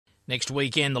Next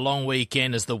weekend, the long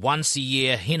weekend, is the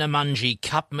once-a-year Hinnamungi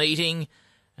Cup meeting,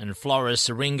 and Floris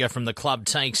Aringa from the club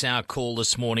takes our call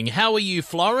this morning. How are you,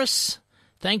 Floris?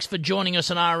 Thanks for joining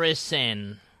us on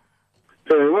RSN.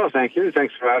 Very well, thank you.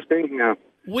 Thanks for asking.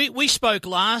 We spoke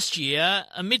last year.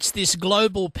 Amidst this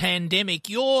global pandemic,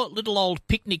 your little old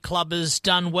picnic club has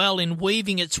done well in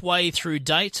weaving its way through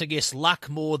dates. I guess luck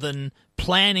more than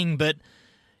planning, but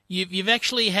you've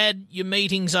actually had your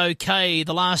meetings okay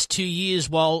the last 2 years,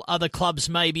 while other clubs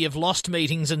maybe have lost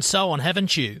meetings and so on,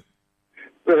 haven't you?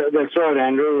 That's right,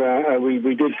 Andrew.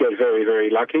 We did get very, very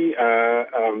lucky.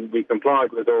 We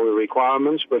complied with all the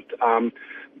requirements, but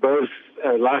both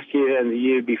last year and the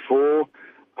year before,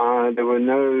 there were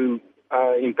no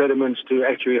impediments to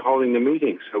actually holding the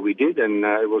meetings. So we did, and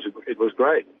it was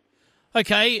great.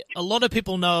 Okay, a lot of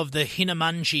people know of the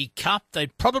Hinnamungi Cup. They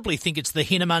probably think it's the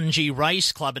Hinnamungi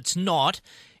Race Club. It's not.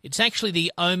 It's actually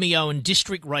the Omeo and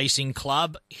District Racing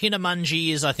Club.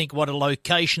 Hinnamungi is, I think, a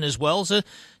location as well. So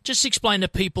just explain to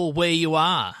people where you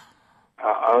are.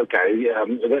 Okay,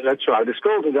 that's right. It's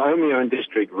called the Omeo and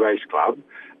District Race Club,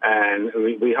 and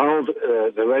we hold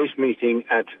the race meeting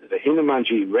at the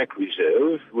Hinnamungi Rec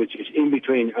Reserve, which is in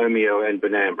between Omeo and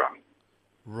Benambra.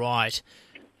 Right.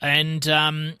 And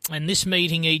this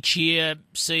meeting each year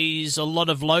sees a lot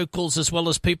of locals as well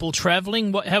as people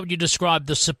travelling. How would you describe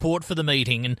the support for the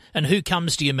meeting, and who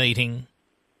comes to your meeting?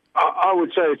 I would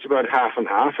say it's about half and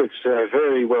half. It's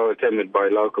very well attended by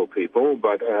local people,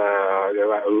 but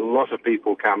there are a lot of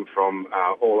people come from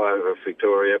all over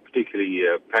Victoria, particularly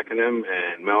Pakenham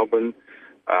and Melbourne.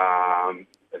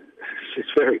 It's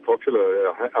very popular,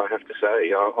 I have to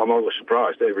say. I'm always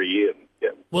surprised every year. Yeah.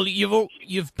 Well, you're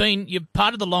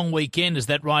part of the long weekend, is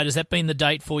that right? Has that been the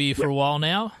date for you for a while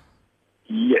now?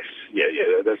 Yes, yeah.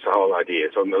 That's the whole idea.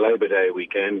 It's on the Labor Day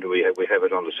weekend. We have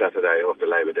it on the Saturday of the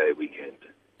Labor Day weekend.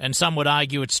 And some would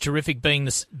argue it's terrific being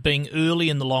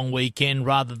early in the long weekend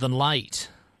rather than late.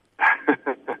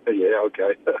 Yeah,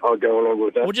 okay. I'll go along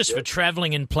with that. Well, just for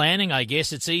travelling and planning, I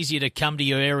guess, it's easier to come to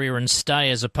your area and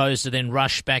stay as opposed to then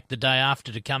rush back the day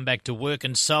after to come back to work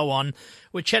and so on.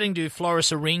 We're chatting to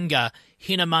Floris Aringa,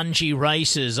 Hinnamungi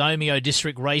Races, Omeo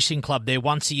District Racing Club, their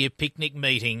once-a-year picnic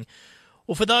meeting.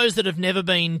 Well, for those that have never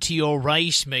been to your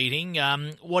race meeting,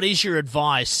 what is your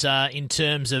advice in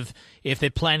terms of if they're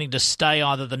planning to stay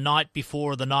either the night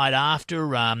before or the night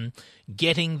after,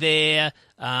 getting there?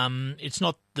 It's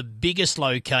not the biggest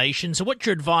location. So what's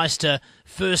your advice to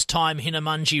first-time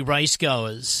Hinnamungi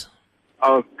racegoers?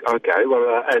 Oh, okay.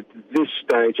 Well, at this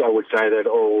stage, I would say that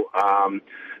all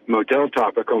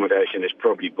motel-type accommodation is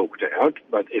probably booked out.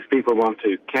 But if people want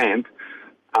to camp,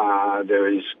 there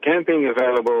is camping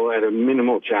available at a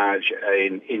minimal charge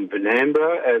in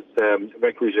Benambra, at the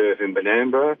Rec Reserve in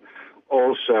Benambra,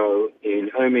 also in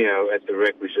Omeo at the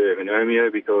Rec Reserve in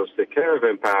Omeo, because the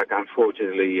caravan park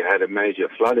unfortunately had a major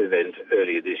flood event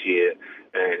earlier this year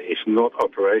and it's not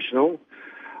operational.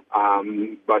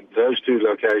 But those two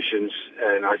locations,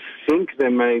 and I think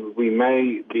we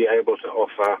may be able to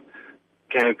offer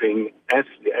camping at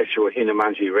the actual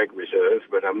Hinnamungi Rec Reserve,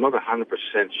 but I'm not 100%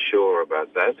 sure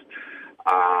about that.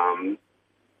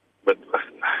 But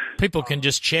people can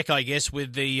just check, I guess,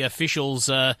 with the officials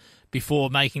before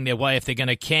making their way if they're going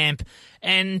to camp.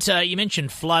 And you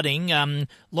mentioned flooding. A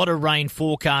lot of rain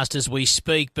forecast as we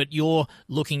speak, but you're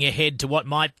looking ahead to what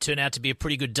might turn out to be a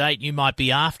pretty good date. You might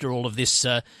be after all of this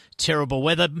terrible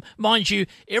weather. Mind you,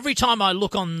 every time I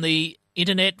look on the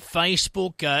internet,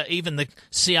 Facebook, even the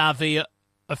CRV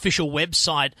official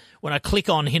website, when I click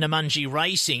on Hinnamungi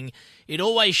Racing, it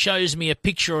always shows me a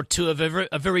picture or two of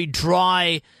a very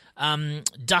dry,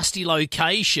 dusty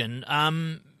location.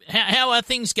 How are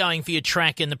things going for your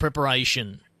track and the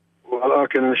preparation? Well, I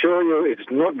can assure you it's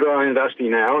not dry and dusty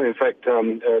now. In fact,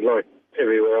 like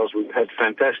everywhere else, we've had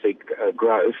fantastic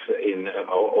growth in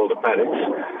all the paddocks.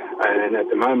 And at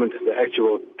the moment, the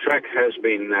actual track has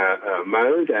been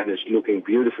mowed and it's looking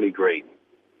beautifully green.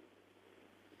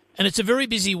 And it's a very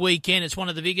busy weekend. It's one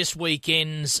of the biggest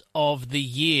weekends of the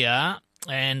year,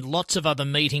 and lots of other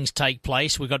meetings take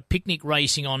place. We've got picnic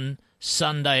racing on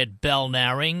Sunday at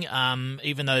Balnarring,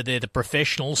 even though they're the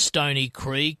professionals, Stony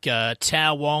Creek,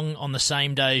 Towong on the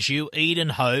same day as you, Eden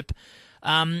Hope.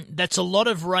 That's a lot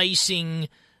of racing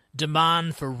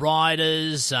demand for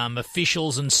riders,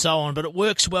 officials and so on, but it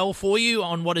works well for you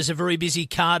on what is a very busy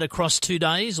card across 2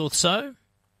 days or so?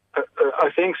 I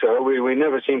think so. We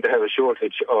never seem to have a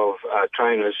shortage of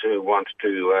trainers who want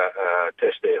to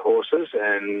test their horses,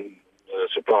 and the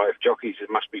supply of jockeys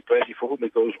must be plentiful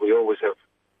because we always have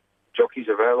jockeys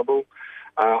available.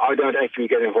 I don't actually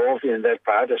get involved in that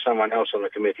part. There's someone else on the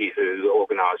committee who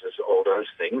organises all those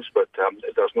things, but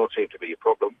it does not seem to be a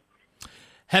problem.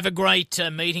 Have a great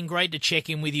meeting. Great to check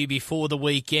in with you before the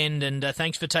weekend, and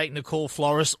thanks for taking the call,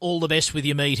 Floris. All the best with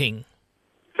your meeting.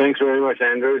 Thanks very much,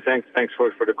 Andrew. Thanks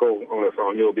for the call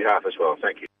on your behalf as well.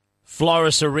 Thank you.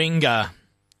 Floris Aringa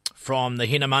from the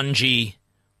Hinnamungi,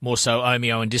 more so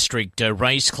Omeo and District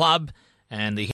Race Club, and the